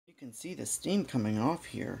can see the steam coming off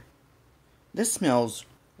here. This smells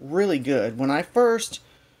really good. This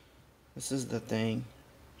is the thing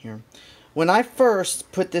here. When I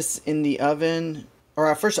first put this in the oven, or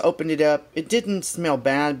I first opened it up, it didn't smell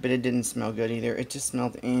bad, but it didn't smell good either. It just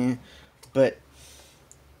smelled but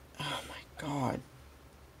oh my god.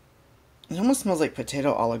 It almost smells like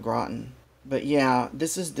potato au gratin. But yeah,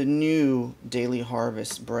 this is the new Daily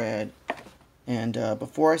Harvest bread. And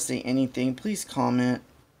before I say anything, please comment,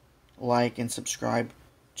 like, and subscribe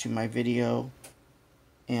to my video.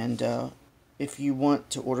 And if you want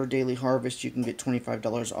to order Daily Harvest, you can get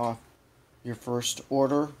 $25 off your first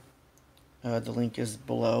order. The link is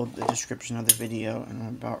below the description of the video. And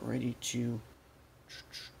I'm about ready to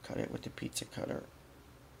cut it with the pizza cutter.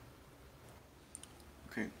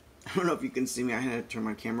 Okay, I don't know if you can see me. I had to turn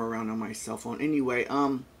my camera around on my cell phone. Anyway,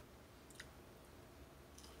 what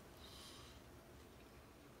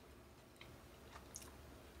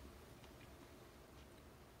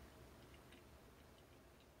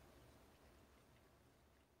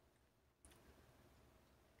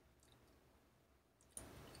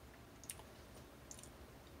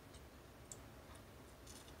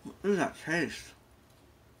does that taste?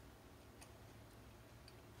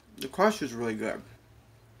 The crust is really good.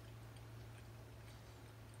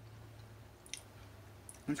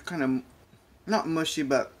 It's kind of not mushy,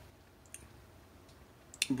 but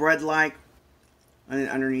bread-like, and then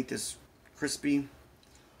underneath is crispy.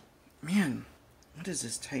 Man, what does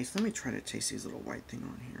this taste? Let me try to taste these little white thing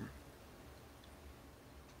on here.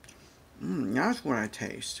 That's what I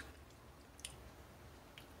taste.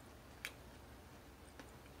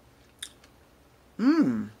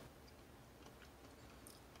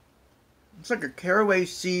 It's like a caraway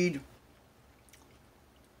seed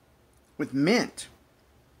with mint.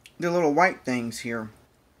 The little white things here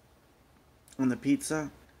on the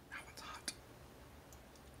pizza. Now it's hot.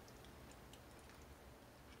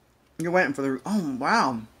 You're waiting for the... Oh,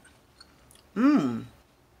 wow. I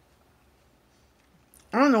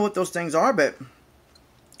don't know what those things are, but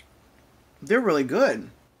they're really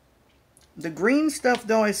good. The green stuff,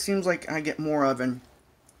 though, it seems like I get more of. And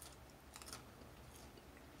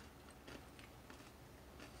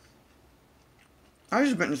I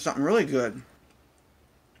just bit into something really good.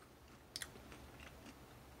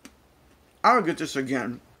 I would get this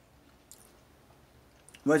again.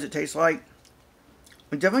 What does it taste like?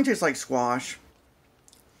 It definitely tastes like squash.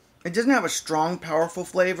 It doesn't have a strong, powerful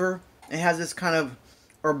flavor. It has this kind of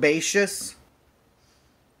herbaceous,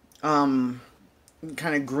 kind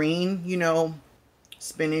of green, you know,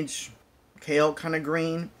 spinach, kale kind of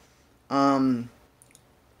green. Yeah,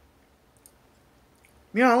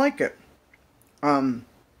 I like it. Out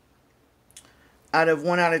of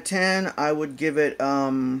 1 out of 10, I would give it,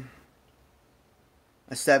 a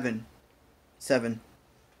 7. 7.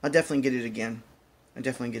 I'll definitely get it again.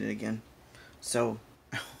 So,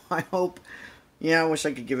 I hope, yeah, I wish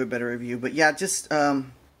I could give a better review. But yeah, just,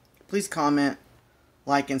 please comment,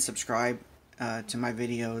 like, and subscribe to my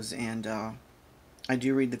videos. And I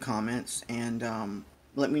do read the comments. And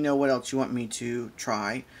let me know what else you want me to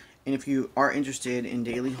try. And if you are interested in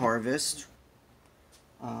Daily Harvest,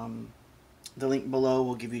 the link below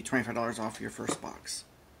will give you $25 off your first box.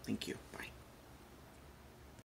 Thank you.